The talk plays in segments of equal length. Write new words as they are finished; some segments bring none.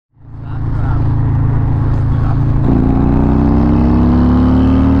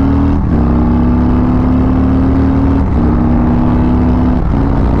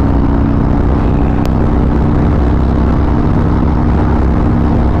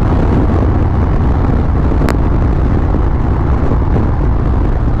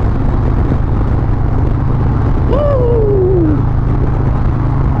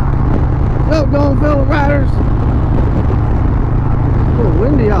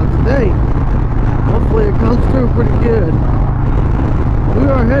out today. Hopefully it comes through pretty good. We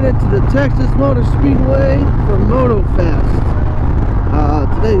are headed to the Texas Motor Speedway for Moto Fest.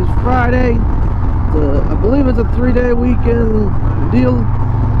 Today's Friday. I believe it's a 3-day weekend deal.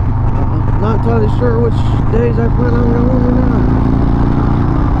 Not entirely sure which days I plan on going or not.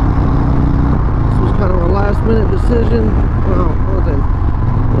 This was kind of a last minute decision. Well,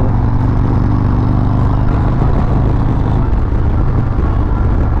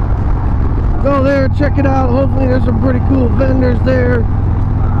 go there, check it out. Hopefully there's some pretty cool vendors there.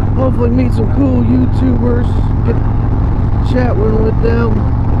 Hopefully meet some cool YouTubers. Get chat with them.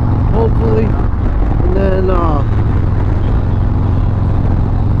 Hopefully. And then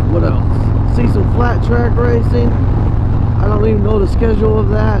what else? See some flat track racing. I don't even know the schedule of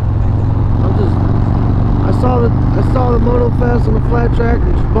that. I saw the Moto Fest on the flat track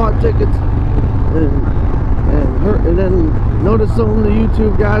and just bought tickets and then noticed some of the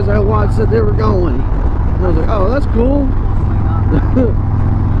YouTube guys I watched said they were going. And I was like, oh, that's cool.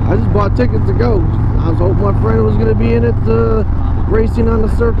 I just bought tickets to go. I was hoping my friend was going to be in it racing on the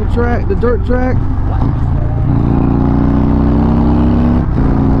circle track, the dirt track.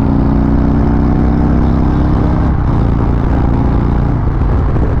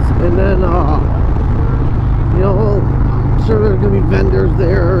 And then, you know, I'm sure there's going to be vendors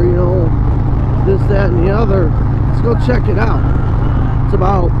there, you know, this, that, and the other. Let's go check it out. It's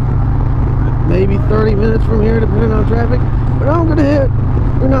about maybe 30 minutes from here, depending on traffic. But I'm going to hit,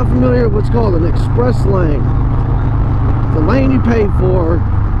 we're not familiar with what's called an express lane. The lane you pay for,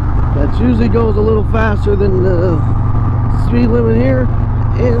 that usually goes a little faster than the speed limit here.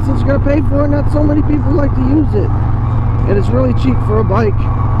 And since you're going to pay for it, not so many people like to use it. And it's really cheap for a bike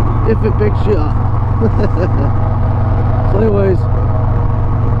if it picks you up. So anyways,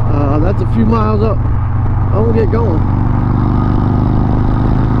 that's a few miles up. I'm gonna get going.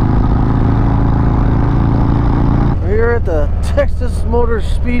 We're here at the Texas Motor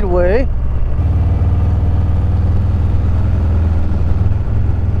Speedway.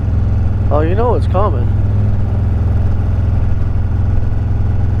 Oh, you know it's coming.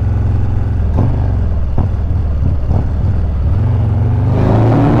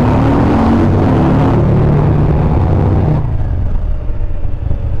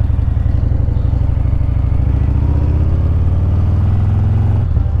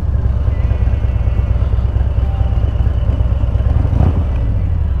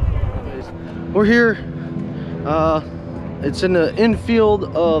 We're here, it's in the infield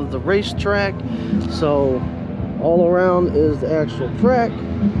of the racetrack, so all around is the actual track.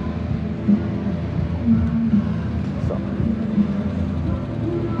 So.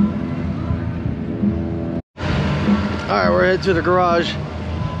 Alright, we're headed to the garage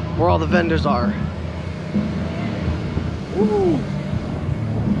where all the vendors are. Woo.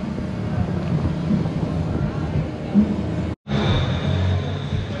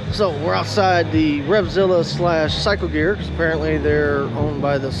 So we're outside the Revzilla / Cycle Gear, because apparently they're owned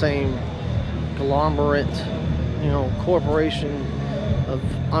by the same conglomerate, you know, corporation of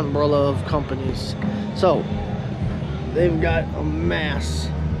umbrella of companies. So they've got a mass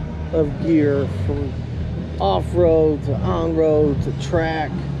of gear from off-road to on-road to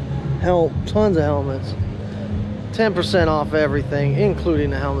track, tons of helmets, 10% off everything, including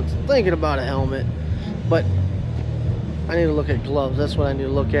the helmets. Thinking about a helmet, but I need to look at gloves. That's what I need to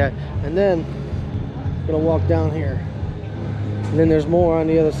look at. And then I'm gonna walk down here. And then there's more on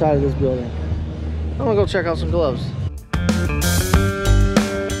the other side of this building. I'm gonna go check out some gloves.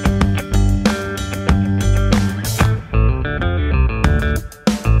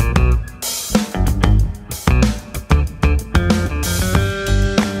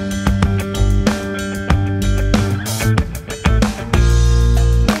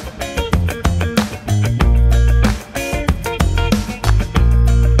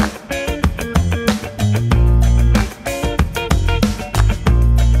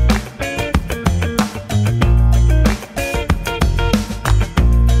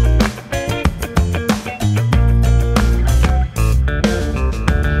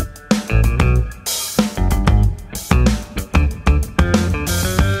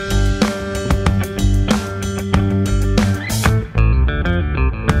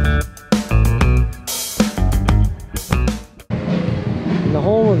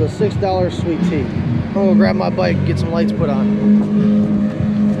 The $6 sweet tea. I'm gonna grab my bike and get some lights put on.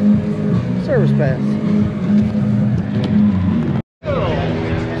 Service pass.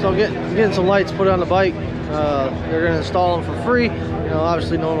 So getting some lights put on the bike. They're gonna install them for free. You know,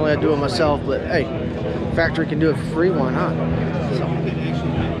 obviously normally I do it myself, but hey, factory can do it for free, why not?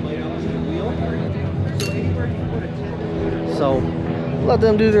 So let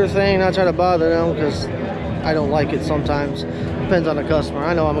them do their thing, not try to bother them, because I don't like it sometimes. Depends on the customer.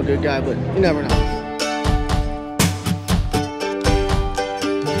 I know I'm a good guy, but you never know.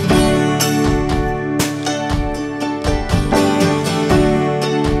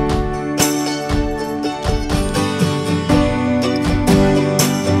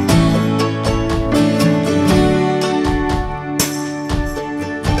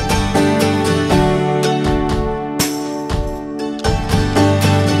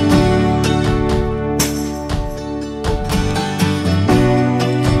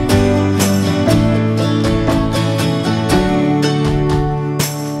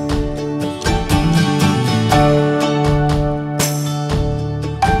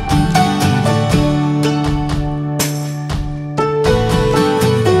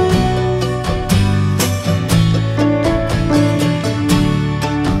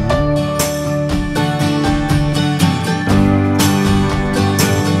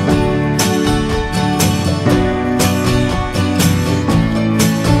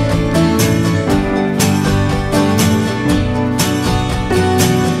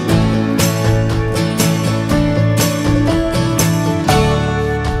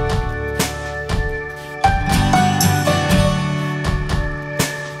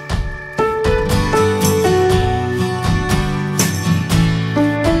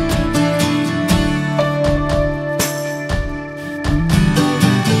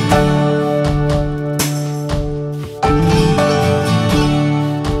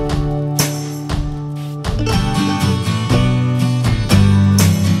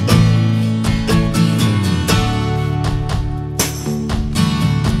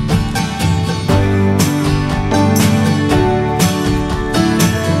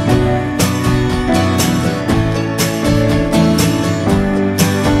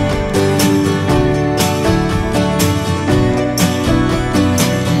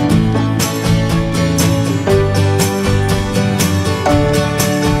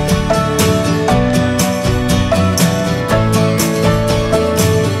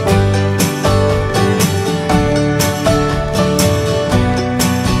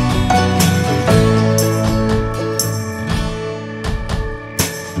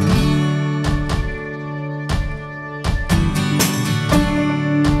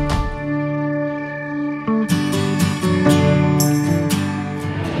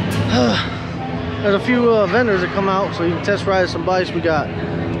 There's a few vendors that come out so you can test ride some bikes. We got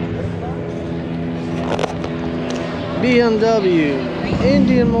BMW,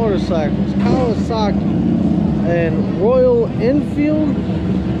 Indian Motorcycles, Kawasaki, and Royal Enfield.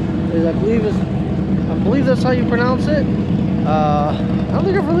 I believe that's how you pronounce it. I don't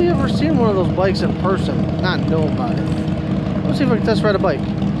think I've really ever seen one of those bikes in person, not know about it. Let's see if I can test ride a bike.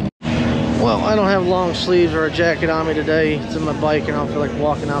 Well, I don't have long sleeves or a jacket on me today. It's in my bike and I don't feel like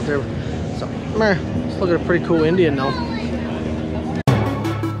walking out there. So, let's look at a pretty cool Indian though.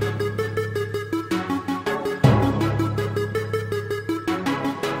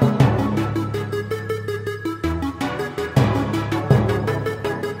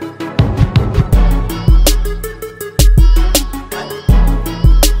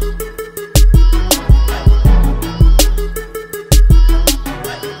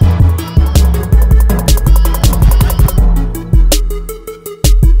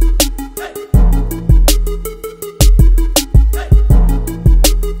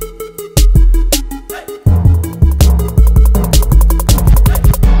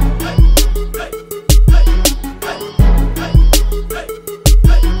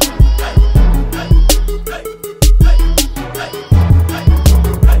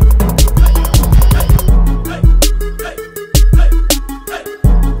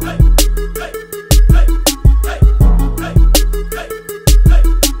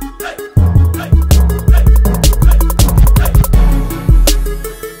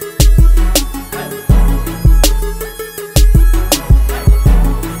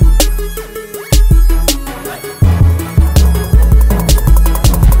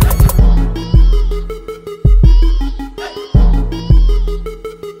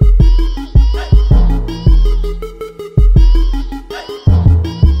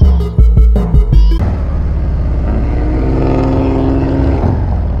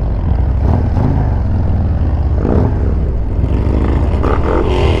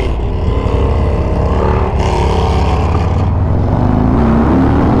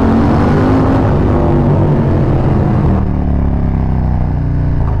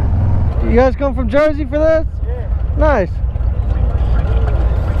 You guys come from Jersey for this? Yeah. Nice.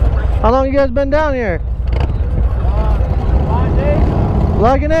 How long you guys been down here? 5 days.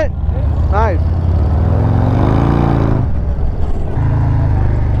 Liking it? Yeah. Nice.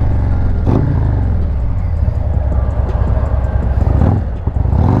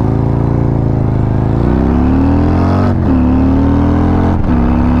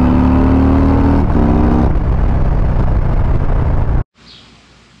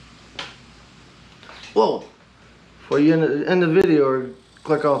 Whoa! Before you end the video or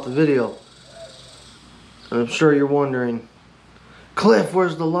click off the video, I'm sure you're wondering, Cliff,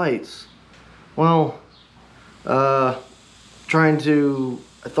 where's the lights? Well, I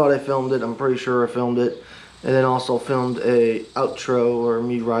thought I filmed it. I'm pretty sure I filmed it. And then also filmed a outro or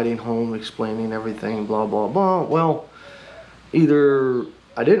me riding home explaining everything, blah, blah, blah. Well, either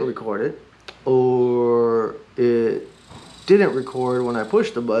I didn't record it or it didn't record when I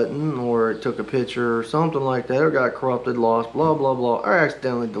pushed the button, or it took a picture or something like that, or got corrupted, lost, blah, blah, blah, or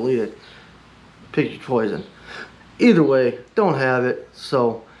accidentally deleted. Pick your poison. Either way, don't have it.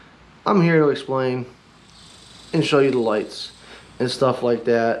 So I'm here to explain and show you the lights and stuff like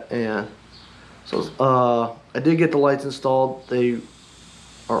that. And so I did get the lights installed. They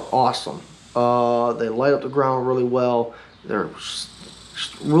are awesome. They light up the ground really well. They're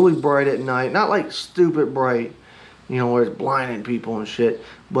really bright at night. Not like stupid bright, you know, where it's blinding people and shit,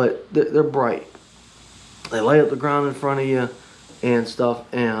 but they're bright. They light up the ground in front of you and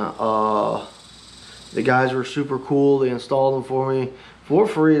stuff. And the guys were super cool. They installed them for me for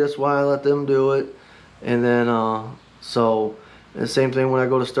free. That's why I let them do it. And then so and the same thing when I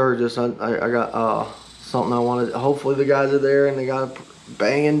go to Sturgis, I got something I wanted. Hopefully the guys are there and they got a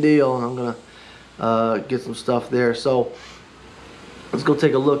banging deal, and I'm gonna get some stuff there. So let's go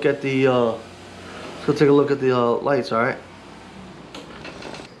take a look at the lights. All right.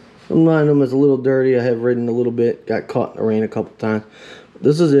 I'm lining them is a little dirty. I have ridden a little bit, got caught in the rain a couple times.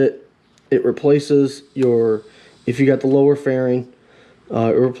 This is it. It replaces your, if you got the lower fairing,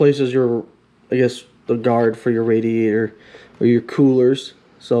 it replaces your, I guess, the guard for your radiator or your coolers.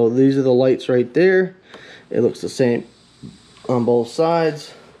 So these are the lights right there. It looks the same on both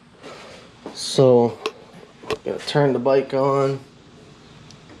sides. So I'm gonna turn the bike on.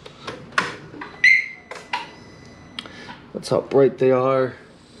 That's how bright they are.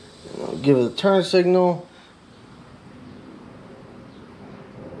 And I'll give it a turn signal.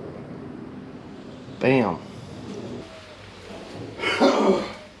 Bam.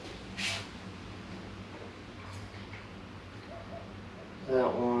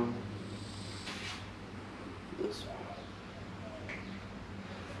 That one. This one.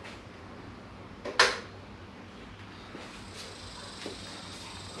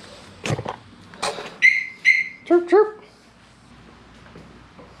 Chirp, chirp.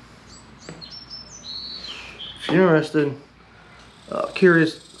 If you're interested,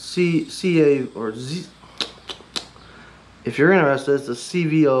 curious, CA or Z. If you're interested, it's the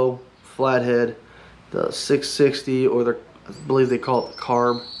CVO flathead, the 660, or the, I believe they call it the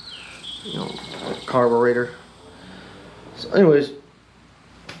carb, you know, carburetor. So, anyways,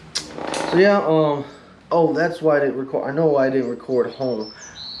 so yeah, oh, that's why I didn't record. I know why I didn't record home.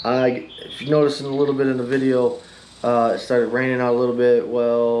 If you notice in a little bit in the video, it started raining out a little bit.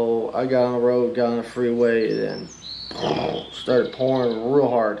 Well, I got on the road, got on the freeway, and then started pouring real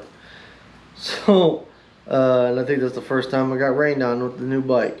hard. So, and I think that's the first time I got rained on with the new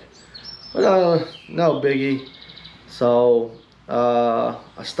bike. But no biggie. So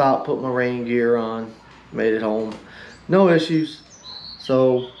I stopped, put my rain gear on, made it home, no issues.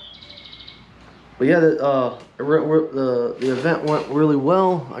 So, but yeah, the event went really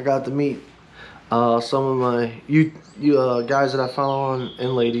well. I got to meet some of my guys that I follow on,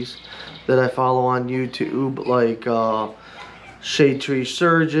 and ladies that I follow on YouTube, like Shade Tree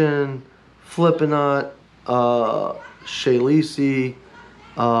Surgeon, Flippinot, Shay Lisi,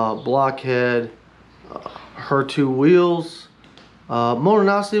 Blockhead, Her Two Wheels.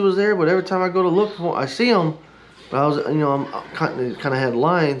 Moto was there, but every time I go to look for, I see him. But I was, you know, I'm kind of had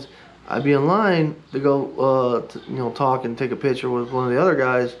lines. I'd be in line to go, you know, talk and take a picture with one of the other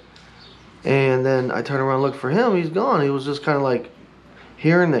guys, and then I turn around and look for him. He's gone. He was just kind of like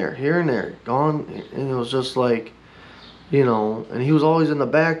here and there, gone, and it was just like, you know, and he was always in the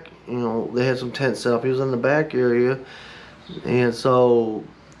back. You know, they had some tents set up. He was in the back area, and so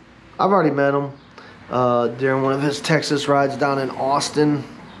I've already met him during one of his Texas rides down in Austin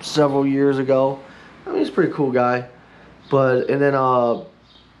several years ago. I mean, he's a pretty cool guy. But, and then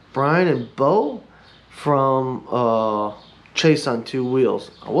Brian and Bo from Chase on Two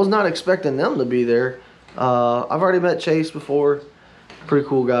Wheels. I was not expecting them to be there. I've already met Chase before. Pretty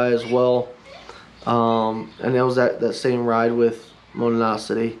cool guy as well. And that was that same ride with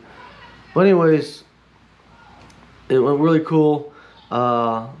Motonicity. But anyways, it went really cool.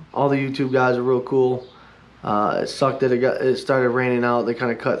 All the YouTube guys are real cool. It sucked that it started raining out. They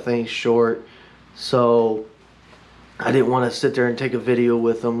kind of cut things short. So I didn't want to sit there and take a video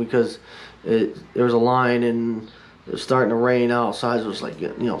with them because there was a line and it was starting to rain outside. So it was like,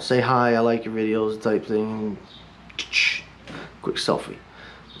 you know, say hi, I like your videos type thing. Quick selfie.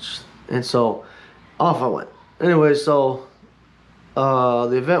 And so off I went. Anyway, so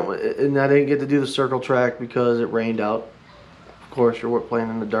the event, and I didn't get to do the circle track because it rained out. Of course, you're playing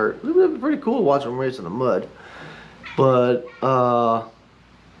in the dirt. It would be pretty cool watching them race in the mud. But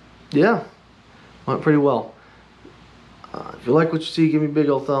yeah, went pretty well. If you like what you see, give me a big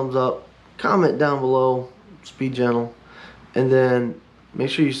old thumbs up. Comment down below. Just be gentle. And then make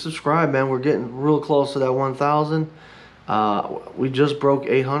sure you subscribe, man. We're getting real close to that 1,000. We just broke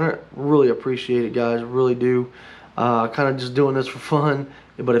 800. Really appreciate it, guys. Really do. Kind of just doing this for fun.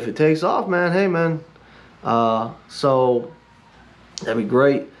 But if it takes off, man, hey, man. So that'd be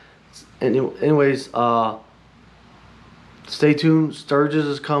great. Anyways, stay tuned. Sturgis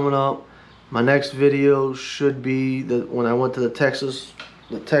is coming up. My next video should be when I went to the Texas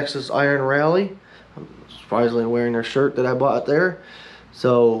Iron Rally. I'm surprisingly wearing their shirt that I bought there.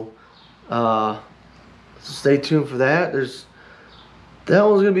 So stay tuned for that. That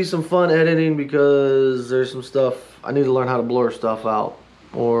one's gonna be some fun editing because there's some stuff I need to learn how to blur stuff out.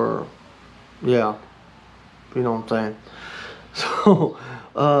 Or yeah, you know what I'm saying. So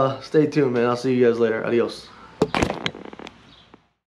stay tuned, man. I'll see you guys later. Adios.